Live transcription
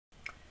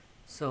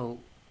So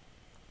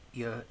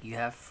you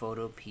have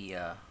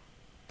Photopea.com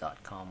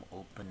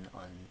open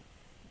on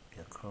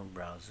your Chrome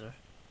browser,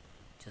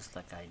 just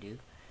like I do,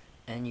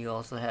 and you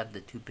also have the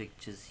two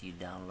pictures you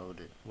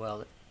downloaded.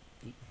 Well,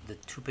 the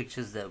two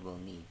pictures that we'll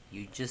need.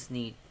 You just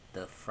need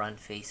the front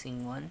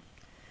facing one,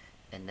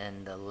 and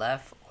then the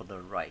left or the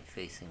right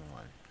facing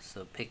one.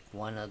 So pick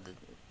one of the,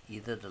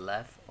 either the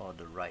left or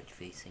the right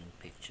facing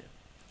picture.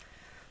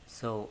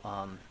 So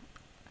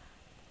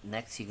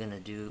next you're gonna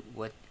do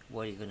what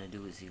you're gonna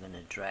do is you're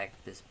gonna drag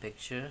this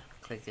picture,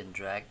 click and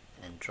drag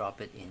and drop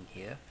it in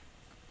here,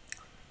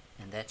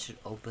 and that should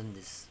open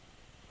this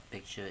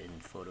picture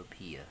in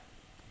Photopea.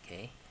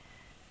 Okay,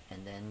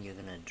 and then you're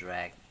gonna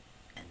drag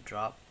and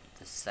drop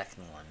the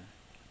second one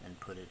and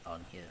put it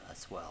on here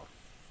as well.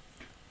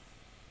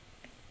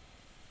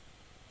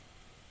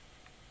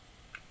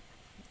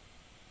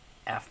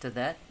 After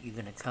that, you're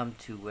gonna come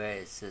to where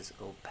it says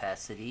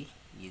opacity.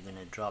 You're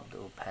gonna drop the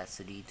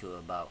opacity to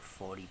about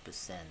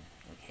 40%.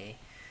 Okay,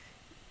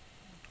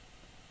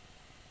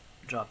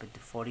 drop it to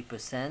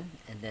 40%,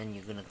 and then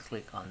you're gonna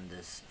click on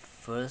this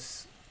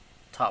first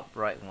top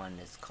right one.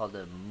 It's called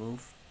the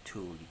move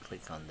tool. You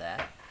click on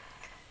that,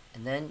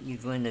 and then you're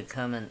going to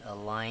come and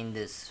align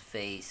this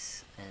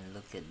face and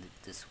look at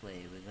it this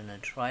way. We're gonna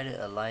try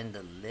to align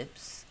the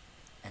lips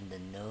and the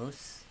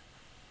nose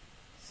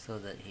so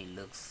that he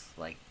looks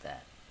like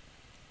that.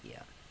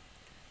 Yeah,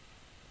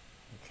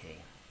 okay,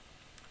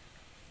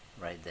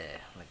 right there,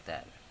 like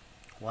that.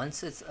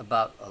 Once it's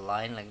about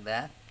aligned like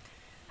that,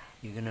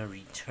 you're gonna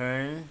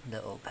return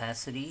the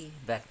opacity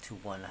back to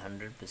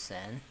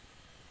 100%.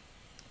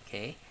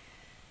 Okay,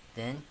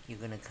 then you're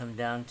gonna come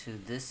down to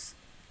this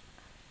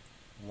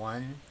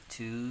 1,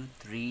 2,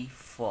 3,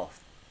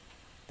 4th.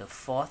 The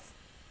 4th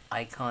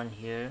icon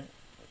here,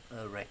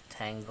 a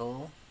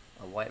rectangle,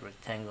 a white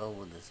rectangle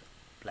with this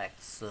black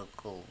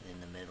circle in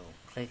the middle.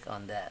 Click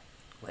on that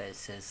where it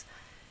says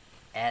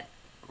add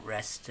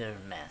raster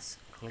mask.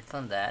 Click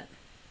on that.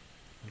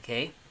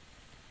 Okay,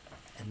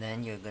 and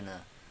then you're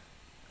gonna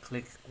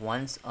click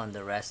once on the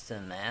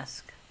raster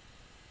mask.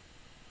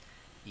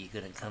 You're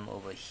gonna come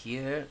over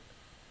here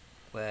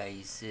where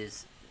it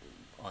says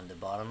on the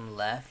bottom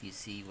left, you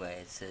see where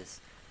it says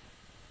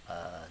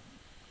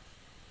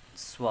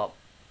swap.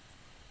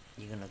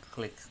 You're gonna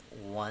click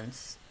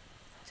once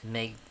to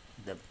make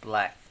the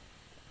black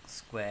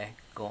square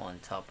go on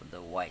top of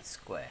the white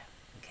square.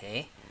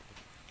 Okay,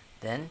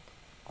 then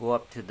go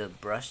up to the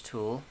brush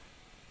tool,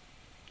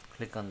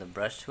 click on the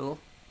brush tool,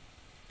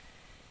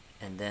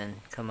 and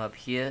then come up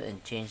here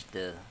and change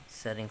the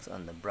settings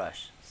on the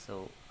brush.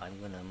 So I'm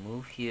gonna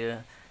move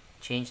here,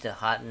 change the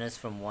hardness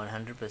from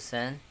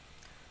 100%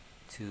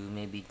 to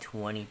maybe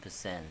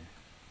 20%.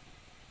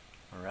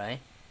 Alright,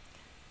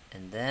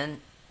 and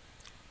then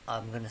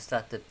I'm gonna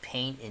start to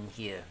paint in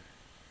here.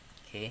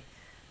 Okay,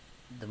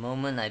 the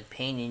moment I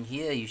paint in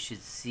here, you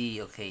should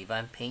see, okay, if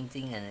I'm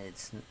painting and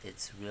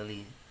it's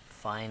really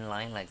fine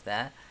line like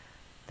that,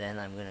 then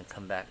I'm gonna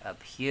come back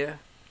up here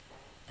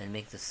and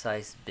make the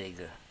size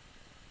bigger.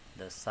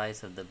 The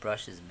size of the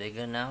brush is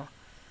bigger now,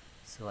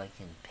 so I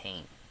can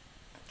paint.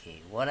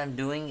 Okay, what I'm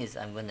doing is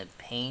I'm gonna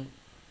paint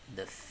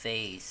the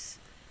face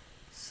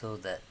so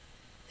that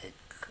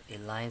it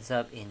lines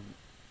up in,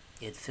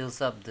 it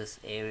fills up this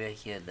area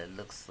here that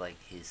looks like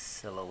his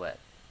silhouette.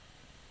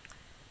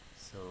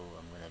 So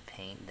I'm gonna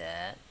paint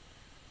that.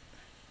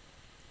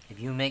 If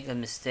you make a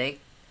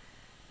mistake,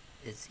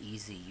 it's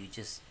easy. You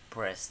just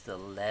press the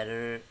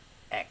letter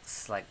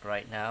X. Like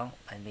right now,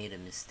 I made a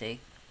mistake,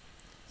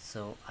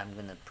 so I'm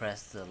gonna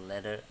press the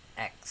letter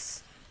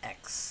X.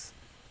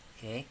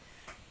 Okay,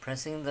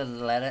 pressing the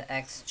letter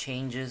X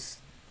changes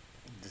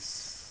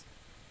this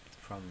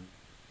from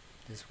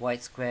this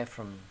white square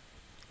from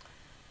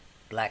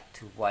black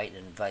to white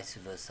and vice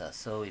versa.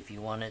 So if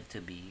you want it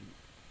to be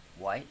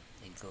white,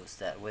 it goes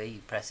that way.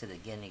 You press it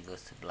again, it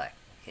goes to black.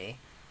 Okay,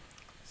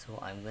 so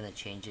I'm gonna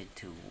change it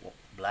to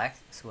black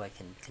so I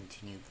can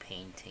continue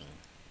painting.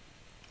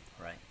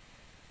 Right,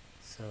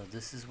 so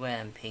this is where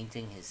I'm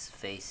painting his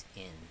face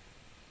in.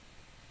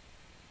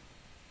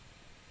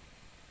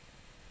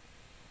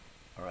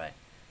 Alright,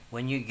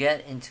 when you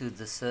get into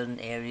the certain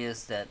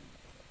areas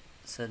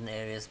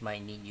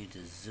might need you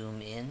to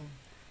zoom in,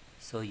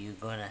 so you're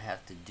gonna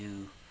have to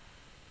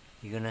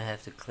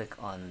click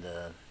on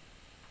the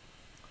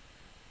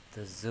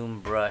zoom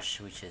brush,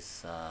 which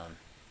is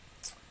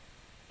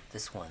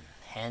this one,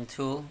 hand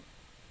tool.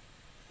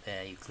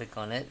 There, you click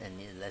on it and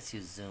it lets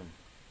you zoom.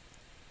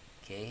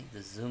 Okay,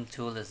 the zoom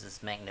tool is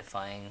this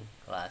magnifying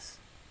glass,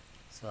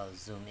 so I'll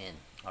zoom in.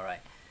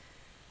 Alright,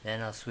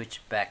 then I'll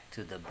switch back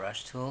to the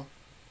brush tool,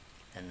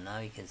 and now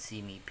you can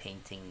see me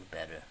painting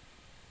better.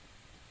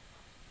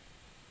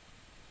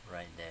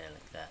 Right there,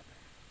 like that.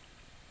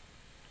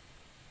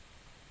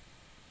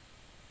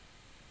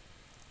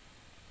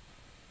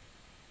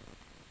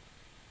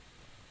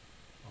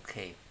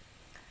 Okay,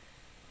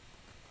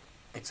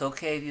 it's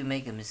okay if you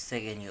make a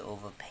mistake and you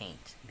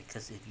overpaint,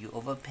 because if you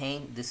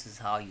overpaint, this is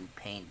how you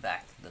paint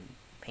back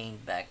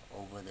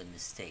over the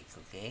mistake.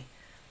 Okay,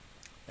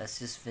 let's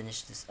just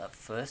finish this up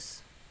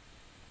first.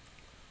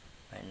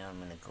 Right now I'm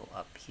gonna go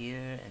up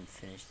here and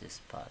finish this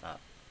part up.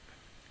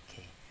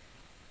 Okay,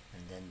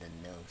 and then the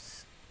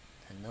nose.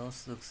 The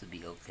nose looks to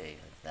be okay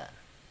like that.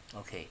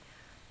 Okay,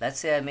 let's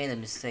say I made a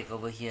mistake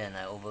over here and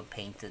I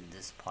overpainted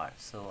this part.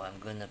 So I'm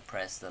gonna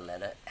press the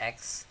letter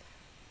X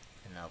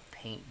and I'll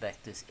paint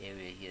back this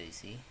area here, you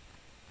see?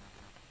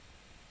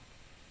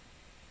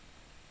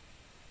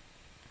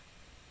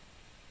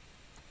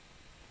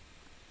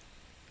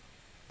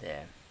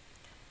 There.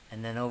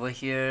 And then over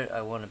here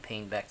I want to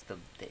paint back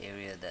the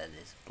area that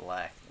is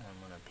black. I'm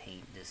going to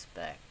paint this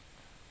back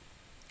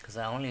because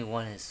I only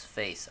want his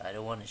face. I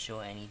don't want to show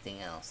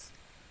anything else.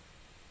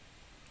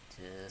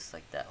 Just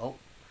like that. Oh,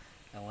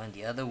 I went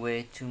the other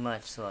way too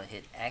much, so I'll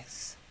hit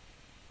X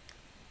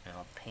and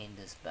I'll paint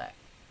this back.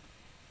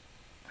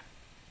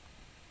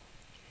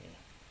 Okay,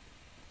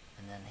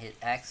 and then hit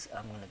X.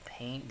 I'm going to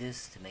paint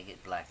this to make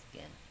it black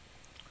again.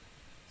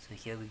 So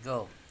here we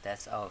go.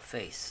 That's our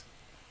face.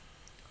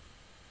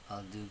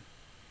 I'll do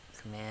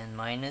Command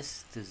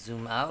minus to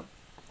zoom out,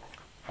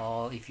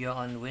 or if you're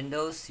on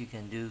Windows you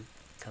can do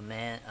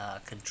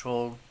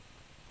Control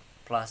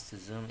plus to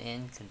zoom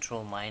in,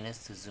 Control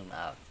minus to zoom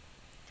out.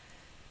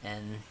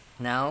 And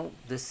now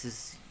this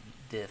is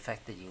the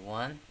effect that you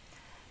want,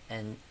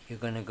 and you're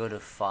going to go to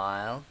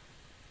File,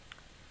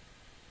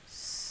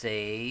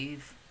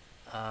 Save.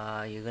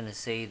 You're going to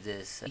save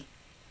this,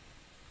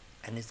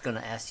 and it's going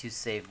to ask you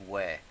save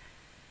where.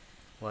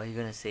 Well, you're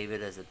going to save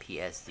it as a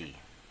PSD.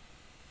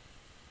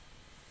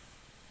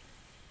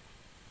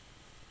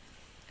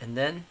 And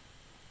then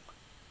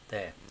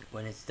there,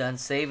 when it's done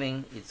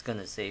saving, it's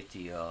gonna save to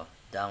your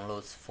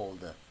downloads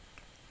folder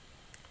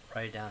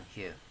right down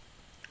here.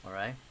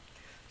 Alright,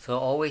 so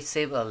always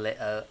save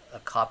a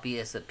copy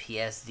as a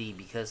PSD,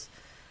 because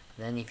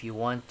then if you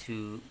want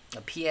to,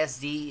 a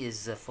PSD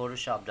is a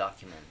Photoshop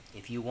document.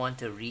 If you want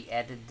to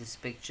re-edit this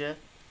picture,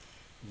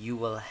 you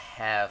will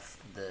have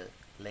the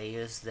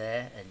layers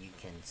there and you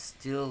can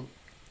still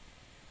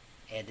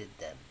edit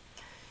them.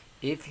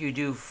 If you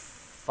do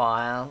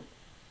File,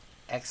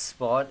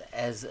 Export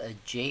as a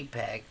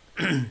JPEG,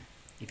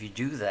 if you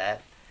do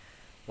that,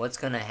 what's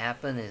going to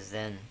happen is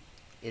then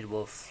it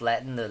will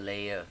flatten the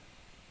layer.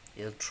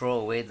 It'll throw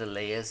away the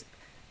layers.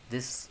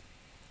 This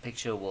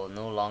picture will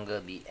no longer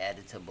be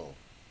editable,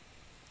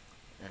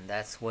 and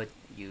that's what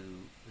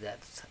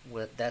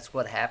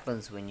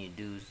happens when you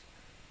do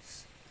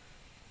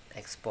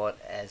export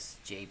as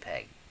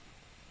JPEG.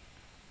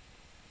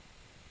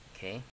 Okay.